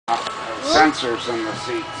sensors in the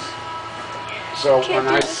seats. So when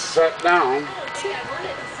I sit down,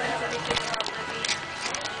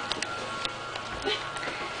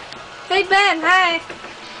 hey Ben, hi.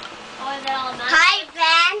 Hi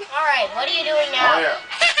Ben. Alright, what are you doing now? oh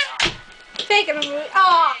yeah. Taking a movie.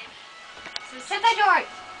 Oh, So shut that door.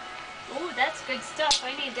 Ooh, that's good stuff.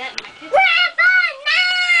 I need that in my kitchen. Grandpa,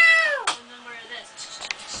 no! And then where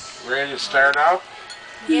this? Ready to start up?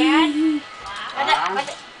 Dad? Huh?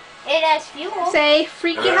 It has fuel. say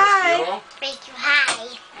freaky There's hi. fuel? Thank you,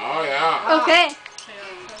 hi. Oh yeah. Okay.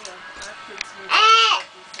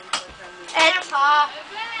 Grandpa.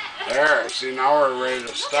 There, see now we're ready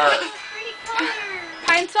to start.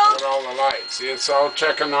 Pine salt. Put all the lights. See, it's all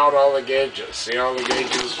checking out all the gauges. See all the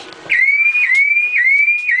gauges?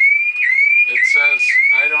 It says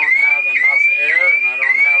I don't have enough air and I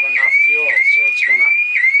don't have enough fuel, so it's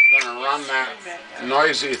gonna run that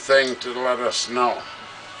noisy thing to let us know.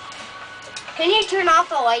 Can you turn off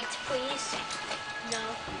the lights, please? No.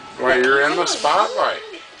 Well, you're in the spotlight.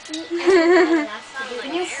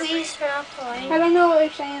 Can you please turn off the lights? I don't know what you're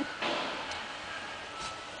saying.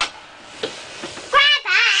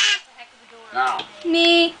 Now,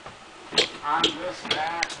 Me. on this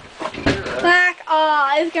back here, Lack. Oh,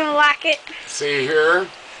 it's gonna lack it. see here?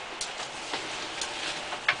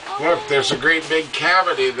 Look, there's a great big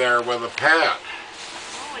cavity there with a pad.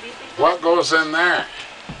 What do you think? What goes in there?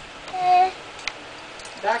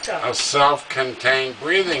 Becca. A self-contained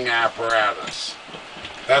breathing apparatus.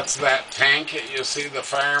 That's that tank that you see the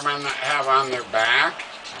firemen that have on their back.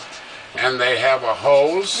 And they have a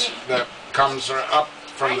hose that comes up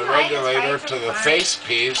from the regulator to the face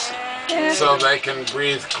piece so they can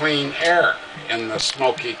breathe clean air in the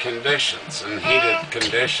smoky conditions and heated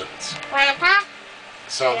conditions. Grandpa?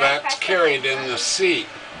 So that's carried in the seat.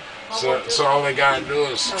 So all they gotta do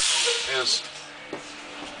is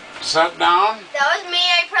sit down, That was me.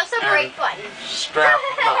 I pressed the brake button. strap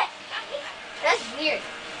up. That's weird.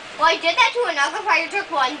 Well, I did that to another fire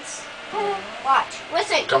truck once. Watch.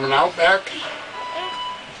 Listen. Coming out, Beck?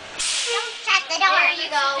 Shut the door. There you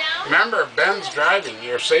go. Remember, Ben's driving.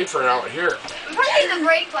 You're safer out here. I'm pressing the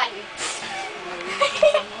brake button.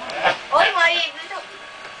 Oh my!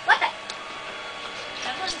 What the?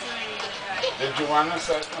 That one's already right. Did you want to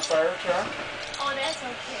sit in the fire truck? Oh, that's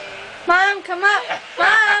okay. Mom, come up.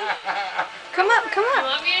 Mom, come up, come You up.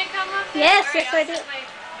 want me to come up there? Yes, All right, yes, I'll I do. set my,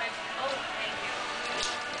 oh, thank you.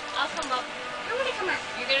 I'll come up. I'm gonna come out.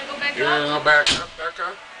 You're gonna go back You're up? going to go back up, Becca?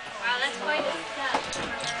 Wow, that's quite a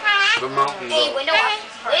step. The mountain Hey, goat. window up.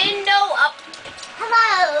 Window up.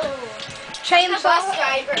 Hello. The bus Chainsaw.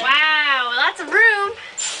 driver. Wow, lots of room.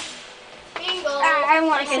 Bingo. I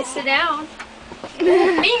want I can sit down.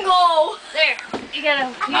 Bingo. There. You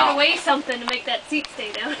gotta weigh something to make that seat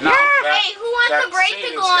stay down. Now, Hey, who wants that the brake seat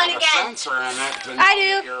to go has on got again? a sensor in it to know I do.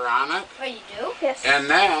 that you're on it. Oh, you do? Yes. And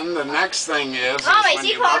then the next thing is Oh, my when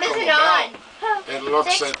you seatbelt buckle the isn't belt, on. it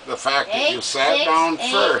looks 6, at the fact that you 8, sat 6, down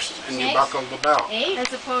 8, first and you 6, buckled the belt. 8.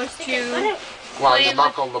 As opposed Okay, put to... it. Well, you Playing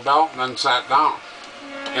buckled the belt and then sat down.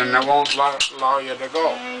 And it won't allow you to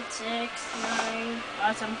go. 9, 6, 9.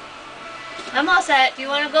 Awesome. I'm all set. Do you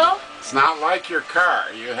want to go? It's not like your car.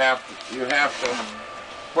 You have to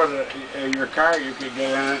put it in your car. You could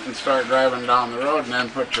get in it and start driving down the road and then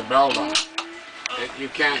put your belt on. You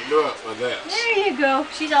can't do it with this. There you go.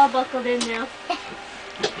 She's all buckled in now.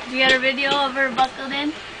 You got a video of her buckled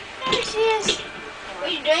in? There she is.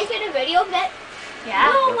 Wait, you didn't get a video of that?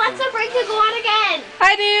 Yeah. No, what's the brake to go on again?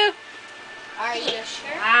 I do. Are you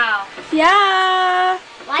sure? Wow. Yeah.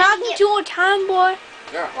 Why Talking did you, to a tomboy.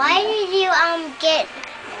 Yeah. why did you get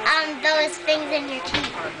those things in your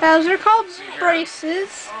teeth? Those are called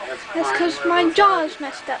braces. That's because my Pine jaw River is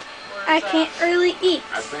messed up. I can't really eat.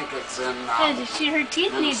 I think it's in. Yeah, her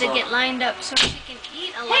teeth need to get lined up so she can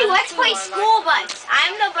eat a lot. Hey, of let's play food. school bus.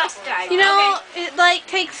 I'm the bus driver. You know, it like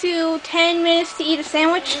takes you 10 minutes to eat a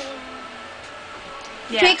sandwich.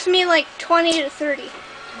 It Yeah. takes me like 20 to 30.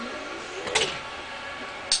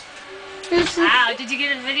 This is, Wow, did you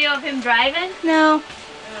get a video of him driving? no.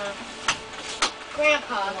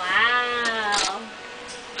 Grandpa. Wow.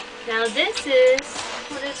 Now this is,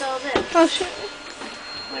 what is all this? Oh shit.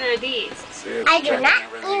 What are these? See, it's I do checking not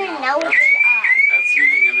everything even out. know what That's, they are. that's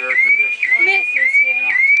heating and air conditioning. This is here.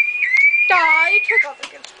 Aw, you took all the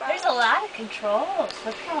good There's spots. a lot of controls.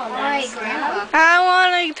 Look at all that Alright, stuff. Grandpa. I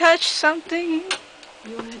want to touch something.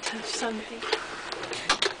 You want to touch something?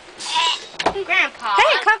 Grandpa.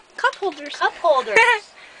 Hey, cup holders. Cup holders.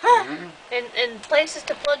 Mhm. and places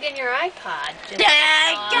to plug in your iPod. Just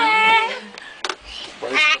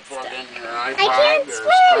Place to plug in your iPod. I can't There's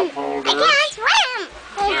swim. cup holders. I can't swim.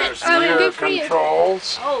 There's I mean, mirror good for you.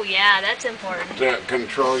 controls Oh yeah, that's important. to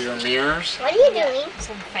control your mirrors. What are you doing?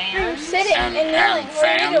 Some I'm fans. sitting and kneeling. And What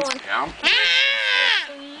are you fans. doing? Yeah.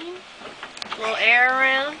 Clean. A little air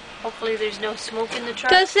around. Hopefully there's no smoke in the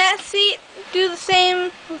truck. Does that seat do the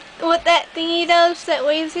same what that thingy does that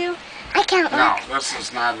weighs you? I can't No, this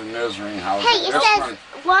is not a newsring housing. Hey, it this says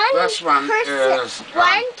one this one person, is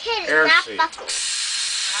one kid air is not seat. buckled.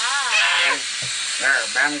 Ah. There,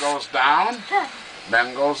 Ben goes down,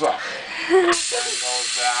 Ben goes up. Ben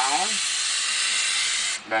goes down,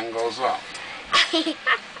 Ben goes up.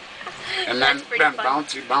 And then That's pretty Ben fun.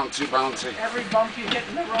 bouncy, bouncy, bouncy. Every bump you hit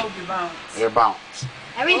in the road, you bounce. You bounce.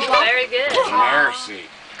 Every Oh, bump. very good. It's an air seat.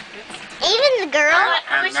 Even the girl.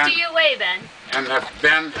 How much do you weigh, Ben? And if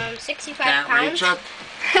Ben 65 can't pounds. reach it,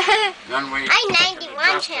 then we I'm 91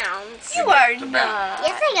 adjust it. pounds. You are to Ben. not.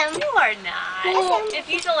 Yes, I am. You are not. Well, If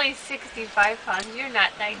he's only 65 pounds, you're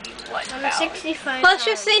not 91 I'm pounds. 65 Let's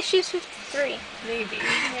just say she's 53. Maybe.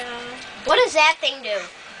 Yeah. What does that thing do?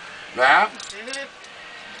 That,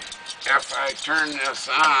 if I turn this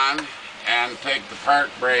on and take the park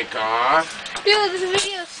brake off, Dude, this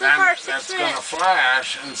video is so then far 6 that's going to minutes.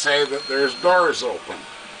 flash and say that there's doors open.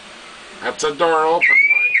 That's a door open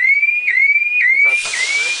light. If I put the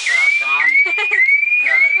brake pass on,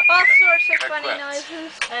 then it, All sorts of it funny quits.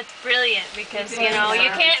 noises. That's brilliant because, you know, you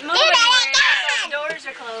can't move Do that anywhere. again! The doors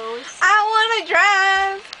are closed. I want to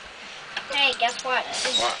drive. Hey, guess what?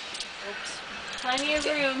 What? Plenty of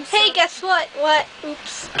room. Hey, so- guess what? What?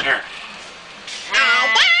 Oops. Here.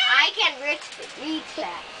 I can reach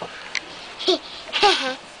that.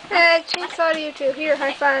 Chainsaw to you too. Here,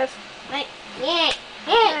 high five. Like, yeah,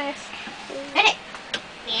 yeah. Nice. Hit it.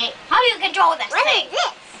 Yeah. How do you control this thing? I What is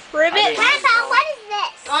this? Ribbit. didn't- Grandpa, what is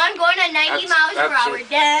this? I'm going at 90 miles per that's hour. your-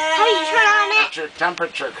 How do you turn on it? That's your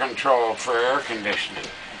temperature control for air conditioning.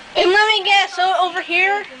 And let me guess. So over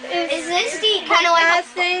here Is this seat kind of like that a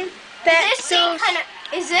thing that Is this seat goes. kind of?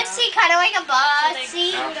 Is this seat kind of like a bus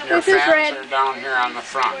seat? Now, your This is fans red. are down here on the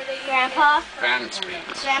front. Grandpa, Fan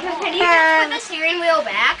speeds. Grandpa, can you just put the steering wheel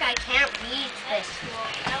back? I can't reach this.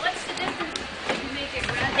 Now, what's the difference if you make it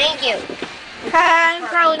red? Thank you. I'm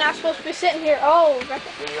probably not supposed to be sitting here. Oh,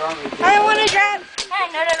 I don't want to drive.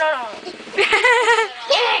 Hey, no. You're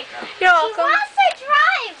He welcome. wants to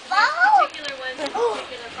drive, Bo. Particular ones,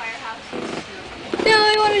 particular firehouses. No,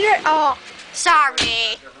 I want to drive. Oh,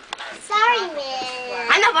 Sorry. Sorry, man.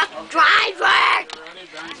 I'm the bus driver.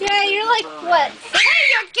 yeah. You're like what? Hey,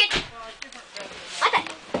 you're getting. What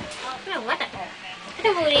the? What the? I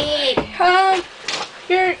don't believe.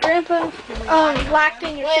 Your grandpa locked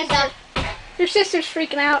in your Where's sister. Your sister's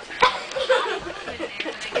freaking out.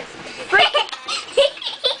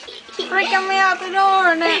 Freaking me out the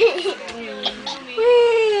door now.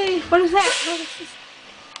 Whee! What is that? What is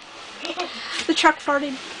this? The truck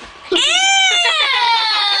farted.